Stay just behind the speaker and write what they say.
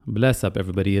Bless up,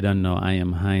 everybody. You don't know, I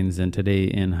am Heinz, and today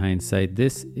in Hindsight,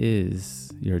 this is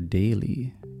your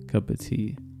daily cup of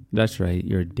tea. That's right,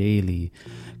 your daily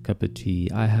cup of tea.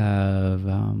 I have,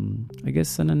 an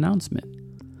announcement.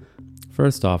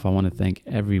 First off, I want to thank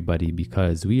everybody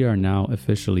because we are now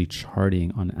officially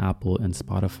charting on Apple and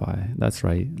Spotify. That's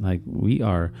right, we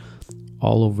are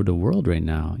all over the world right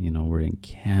now. We're in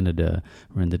Canada,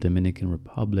 we're in the Dominican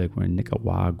Republic, we're in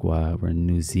Nicaragua, we're in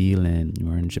New Zealand,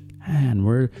 we're in Japan,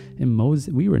 we're in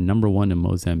we were number one in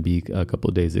Mozambique a couple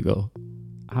of days ago.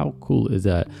 How cool is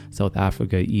that? South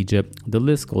Africa, Egypt, the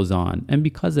list goes on. And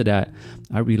because of that,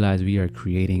 I realized we are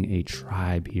creating a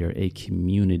tribe here, a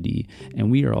community,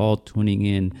 and we are all tuning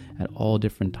in at all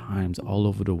different times all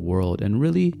over the world. And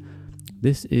really,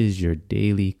 this is your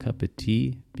daily cup of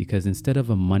tea, because instead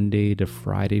of a Monday to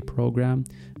Friday program,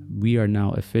 we are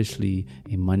now officially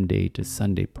a Monday to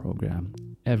Sunday program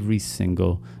every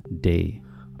single day.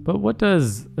 But what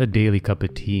does a daily cup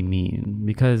of tea mean?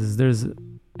 Because there's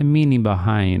a meaning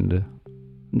behind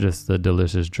just the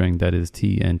delicious drink that is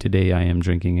tea. And today I am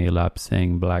drinking a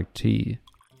Lapsang black tea.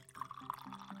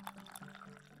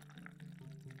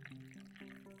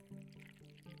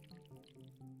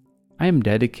 I am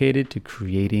dedicated to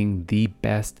creating the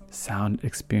best sound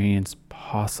experience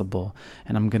possible,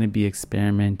 and I'm going to be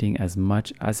experimenting as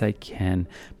much as I can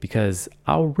because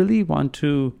I really want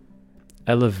to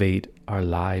elevate our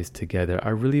lives together. I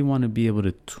really want to be able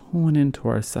to tune into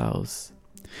ourselves,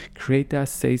 create that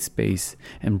safe space,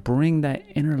 and bring that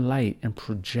inner light and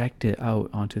project it out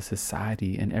onto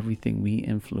society and everything we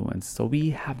influence. So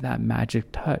we have that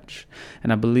magic touch.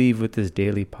 And I believe with this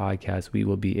daily podcast, we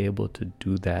will be able to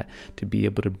do that, to be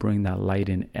able to bring that light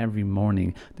in every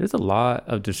morning. There's a lot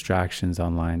of distractions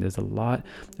online. There's a lot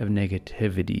of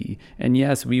negativity. And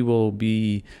yes, we will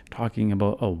be talking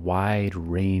about a wide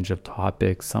range of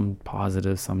topics, some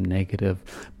positive, some negative.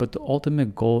 But the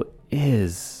ultimate goal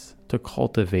is to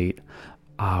cultivate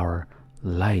our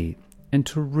light and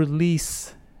to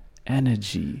release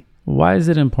energy. Why is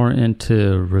it important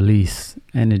to release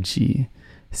energy?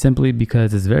 Simply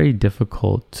because it's very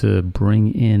difficult to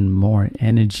bring in more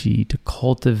energy, to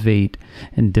cultivate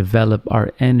and develop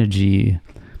our energy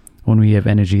when we have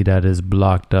energy that is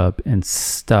blocked up and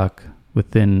stuck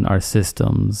within our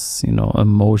systems,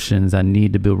 emotions that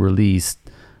need to be released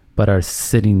but are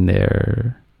sitting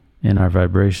there in our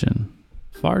vibration.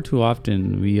 Far too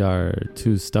often, we are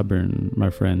too stubborn, my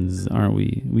friends, aren't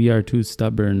we? We are too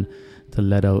stubborn to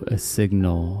let out a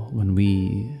signal when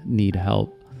we need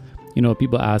help.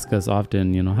 People ask us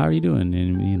often, how are you doing?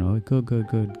 And,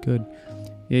 good.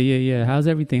 Yeah. How's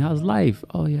everything? How's life?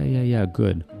 Oh, yeah,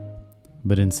 good.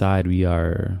 But inside, we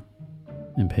are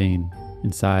in pain.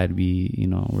 Inside,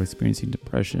 we're experiencing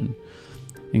depression,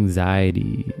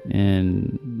 anxiety,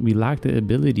 and we lack the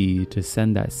ability to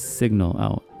send that signal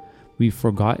out. We've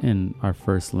forgotten our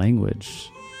first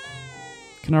language.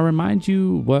 Can I remind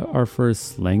you what our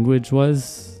first language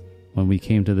was when we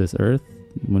came to this earth?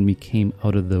 When we came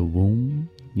out of the womb,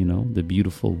 the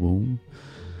beautiful womb,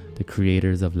 the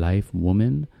creators of life,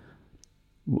 woman.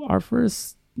 Our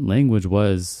first language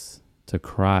was to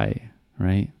cry,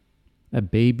 right? A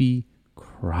baby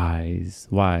cries.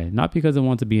 Why? Not because it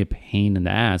wants to be a pain in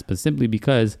the ass, but simply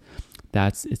because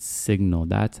that's its signal.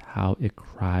 That's how it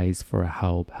cries for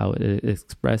help, how it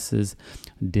expresses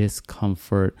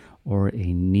discomfort or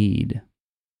a need.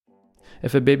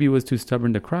 If a baby was too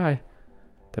stubborn to cry,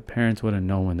 the parents wouldn't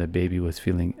know when the baby was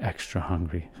feeling extra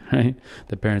hungry, right?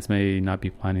 The parents may not be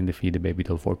planning to feed the baby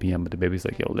till 4 p.m., but the baby's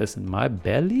like, yo, listen, my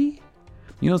belly?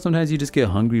 Sometimes you just get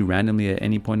hungry randomly at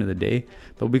any point of the day,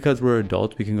 but because we're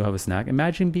adults, we can go have a snack.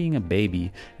 Imagine being a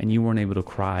baby and you weren't able to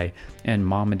cry, and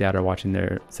mom and dad are watching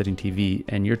their sitting TV,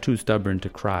 and you're too stubborn to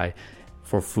cry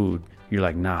for food. You're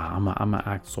like, nah, I'm gonna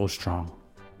act so strong.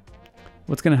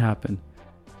 What's gonna happen?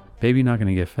 Baby not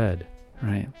gonna get fed,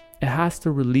 right? It has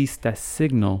to release that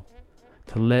signal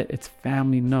to let its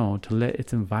family know, to let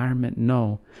its environment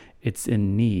know it's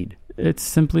in need. It's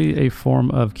simply a form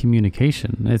of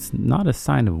communication. It's not a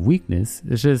sign of weakness.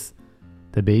 It's just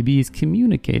the baby is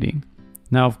communicating.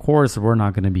 Now, of course, we're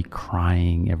not going to be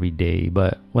crying every day,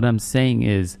 but what I'm saying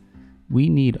is we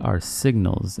need our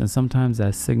signals, and sometimes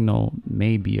that signal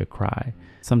may be a cry.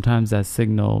 Sometimes that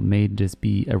signal may just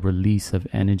be a release of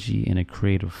energy in a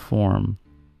creative form.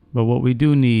 But what we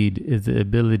do need is the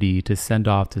ability to send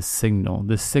off the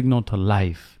signal to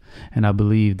life. And I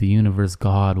believe the universe,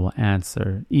 God, will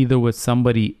answer either with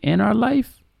somebody in our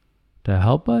life to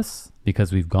help us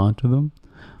because we've gone to them,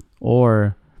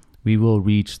 or we will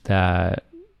reach that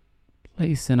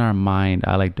place in our mind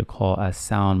I like to call a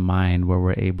sound mind, where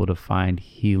we're able to find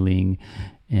healing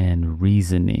and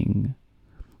reasoning.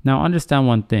 Now, understand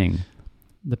one thing.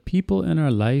 The people in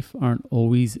our life aren't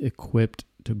always equipped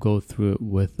to go through it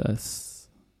with us.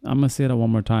 I'm going to say that one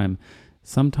more time.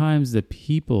 Sometimes the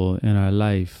people in our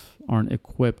life aren't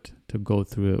equipped to go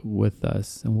through it with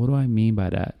us. And what do I mean by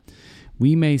that?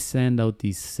 We may send out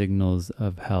these signals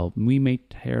of help. We may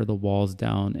tear the walls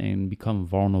down and become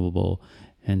vulnerable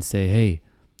and say, hey,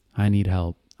 I need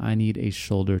help. I need a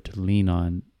shoulder to lean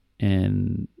on.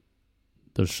 And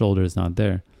the shoulder is not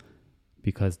there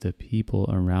because the people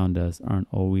around us aren't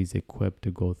always equipped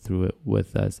to go through it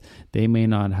with us. They may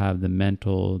not have the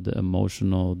mental, the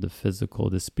emotional, the physical,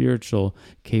 the spiritual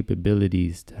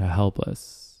capabilities to help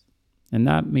us. And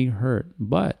that may hurt.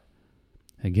 But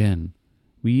again,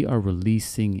 we are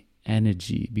releasing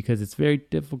energy because it's very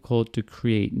difficult to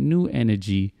create new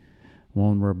energy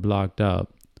when we're blocked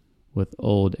up with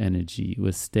old energy,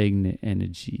 with stagnant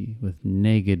energy, with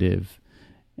negative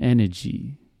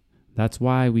energy. That's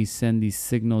why we send these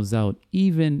signals out,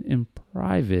 even in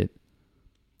private,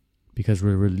 because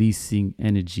we're releasing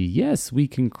energy. Yes, we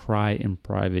can cry in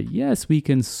private. Yes, we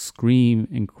can scream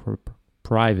in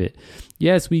private.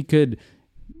 Yes, we could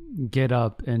get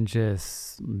up and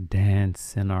just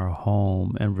dance in our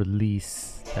home and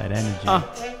release that energy.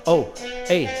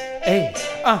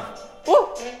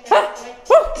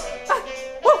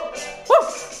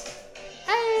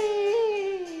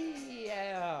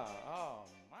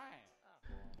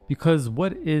 Because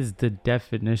what is the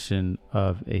definition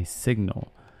of a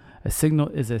signal? A signal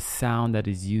is a sound that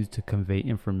is used to convey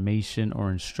information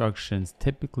or instructions,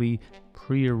 typically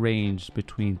prearranged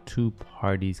between two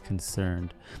parties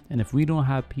concerned. And if we don't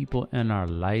have people in our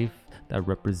life that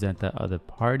represent that other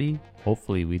party,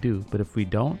 hopefully we do. But if we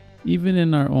don't, even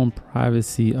in our own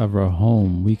privacy of our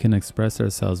home, we can express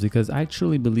ourselves, because I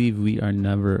truly believe we are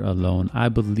never alone. I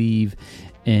believe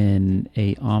in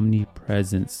a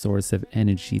omnipresent source of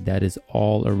energy that is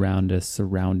all around us,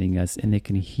 surrounding us, and it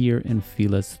can hear and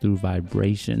feel us through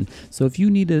vibration. So if you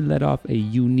need to let off a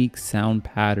unique sound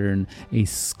pattern, a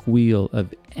squeal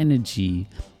of energy,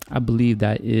 I believe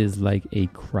that is like a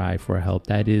cry for help.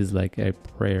 That is like a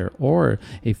prayer or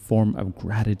a form of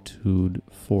gratitude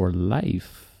for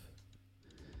life.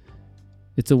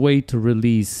 It's a way to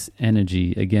release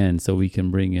energy again, so we can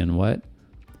bring in what?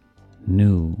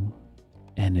 New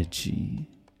energy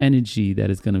that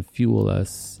is going to fuel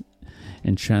us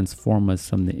and transform us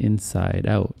from the inside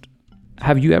out.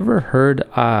 Have you ever heard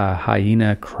a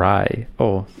hyena cry?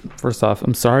 Oh, first off,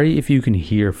 I'm sorry if you can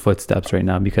hear footsteps right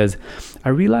now, because I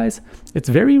realize it's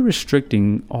very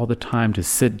restricting all the time to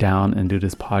sit down and do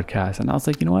this podcast. And I was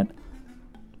like, you know what?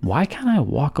 Why can't I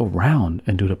walk around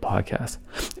and do the podcast?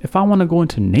 If I want to go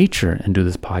into nature and do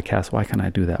this podcast, why can't I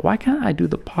do that? Why can't I do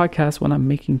the podcast when I'm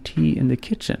making tea in the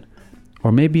kitchen?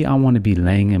 Or maybe I want to be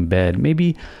laying in bed.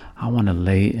 Maybe I want to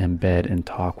lay in bed and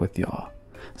talk with y'all.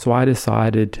 So I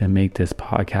decided to make this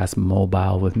podcast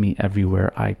mobile with me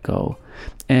everywhere I go.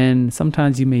 And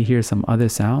sometimes you may hear some other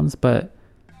sounds, but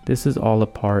this is all a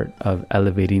part of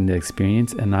elevating the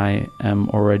experience. And I am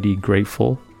already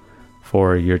grateful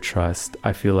for your trust.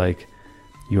 I feel like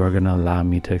you are going to allow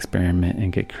me to experiment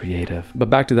and get creative. But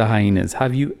back to the hyenas.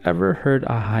 Have you ever heard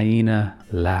a hyena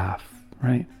laugh,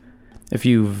 right? If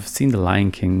you've seen The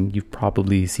Lion King, you've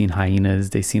probably seen hyenas.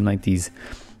 They seem like these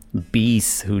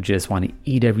beasts who just want to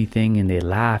eat everything, and they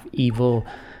laugh evil.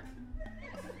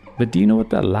 But do you know what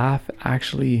that laugh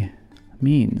actually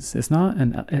means? It's not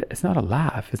a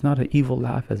laugh. It's not an evil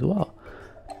laugh as well.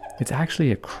 It's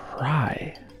actually a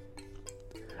cry.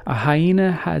 A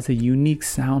hyena has a unique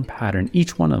sound pattern.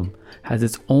 Each one of them has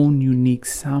its own unique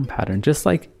sound pattern, just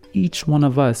like each one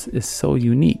of us is so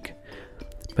unique.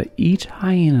 But each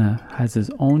hyena has its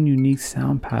own unique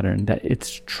sound pattern that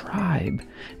its tribe,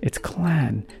 its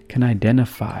clan can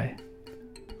identify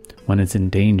when it's in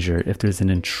danger, if there's an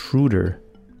intruder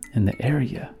in the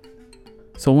area.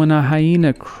 So when a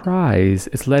hyena cries,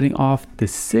 it's letting off the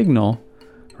signal,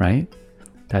 right?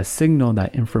 That signal,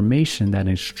 that information, that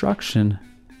instruction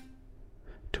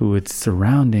to its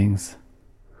surroundings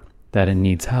that it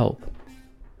needs help.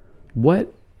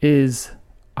 What is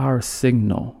our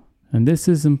signal? And this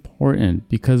is important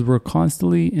because we're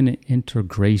constantly in an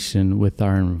integration with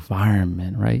our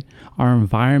environment, right? Our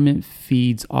environment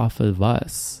feeds off of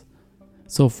us.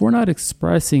 So if we're not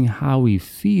expressing how we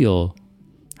feel,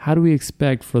 how do we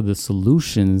expect for the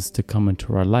solutions to come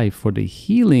into our life, for the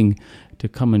healing to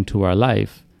come into our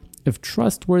life? If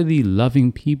trustworthy,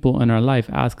 loving people in our life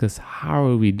ask us, how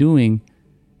are we doing?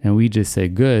 And we just say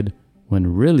good,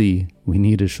 when really we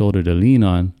need a shoulder to lean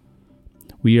on.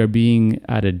 we are being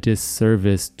at a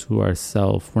disservice to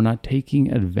ourselves. We're not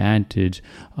taking advantage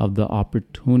of the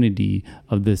opportunity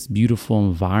of this beautiful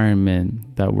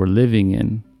environment that we're living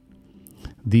in.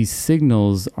 These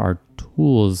signals are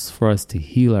tools for us to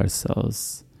heal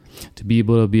ourselves, to be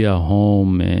able to be at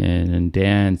home and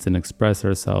dance and express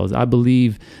ourselves. I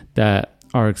believe that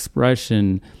our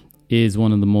expression is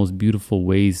one of the most beautiful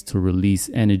ways to release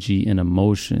energy and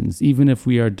emotions. Even if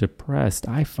we are depressed,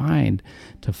 I find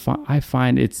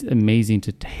it's amazing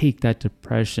to take that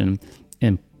depression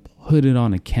and put it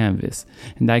on a canvas.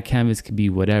 And that canvas could be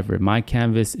whatever. My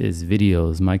canvas is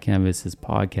videos. My canvas is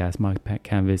podcasts. My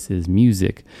canvas is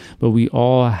music. But we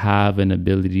all have an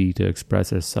ability to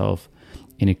express ourselves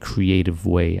in a creative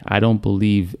way. I don't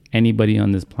believe anybody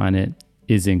on this planet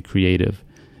isn't creative,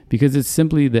 because it's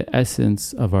simply the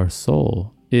essence of our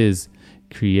soul is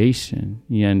creation.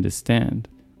 You understand?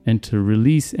 And to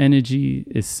release energy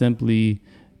is simply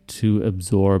to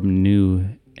absorb new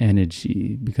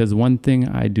energy. Because one thing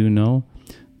I do know,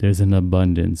 there's an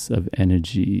abundance of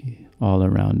energy all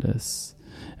around us.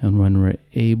 And when we're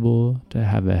able to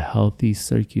have a healthy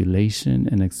circulation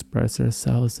and express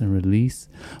ourselves and release,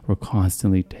 we're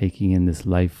constantly taking in this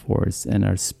life force, and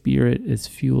our spirit is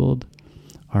fueled,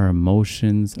 our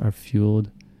emotions are fueled,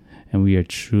 and we are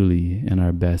truly in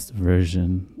our best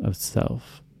version of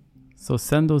self. So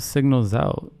send those signals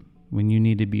out when you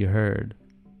need to be heard.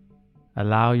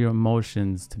 Allow your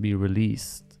emotions to be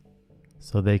released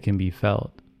so they can be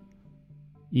felt,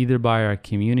 either by our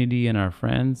community and our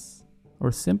friends,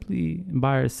 or simply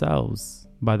by ourselves,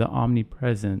 by the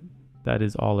omnipresent that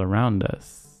is all around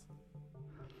us.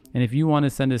 And if you want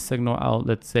to send a signal out,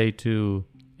 let's say to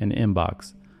an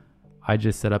inbox, I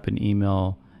just set up an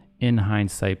email,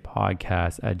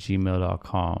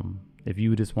 inhindsightpodcast@gmail.com. If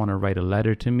you just want to write a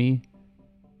letter to me,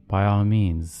 by all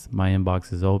means, my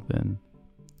inbox is open.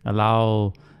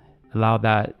 Allow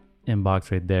that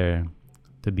inbox right there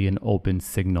to be an open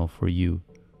signal for you,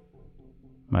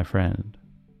 my friend.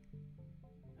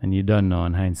 And you don't know,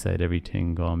 in hindsight,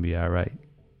 everything gonna be all right.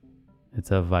 It's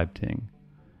a vibe thing.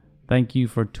 Thank you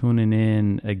for tuning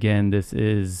in. Again, this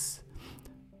is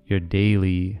your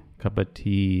daily cup of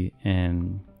tea,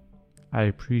 and I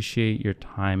appreciate your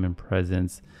time and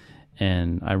presence.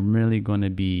 And I'm really going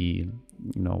to be,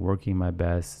 working my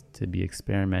best to be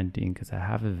experimenting, because I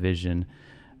have a vision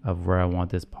of where I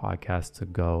want this podcast to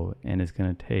go, and it's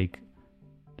going to take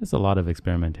just a lot of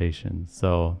experimentation.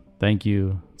 So thank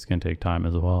you. It's going to take time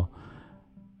as well.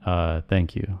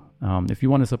 Thank you. If you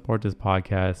want to support this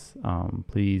podcast,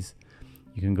 please,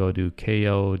 you can go to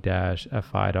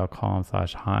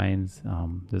ko-fi.com/Hinds.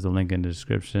 There's a link in the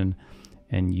description,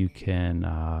 and you can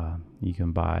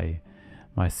buy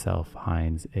myself,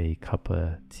 Hinds, a cup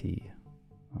of tea.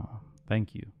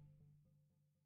 Thank you.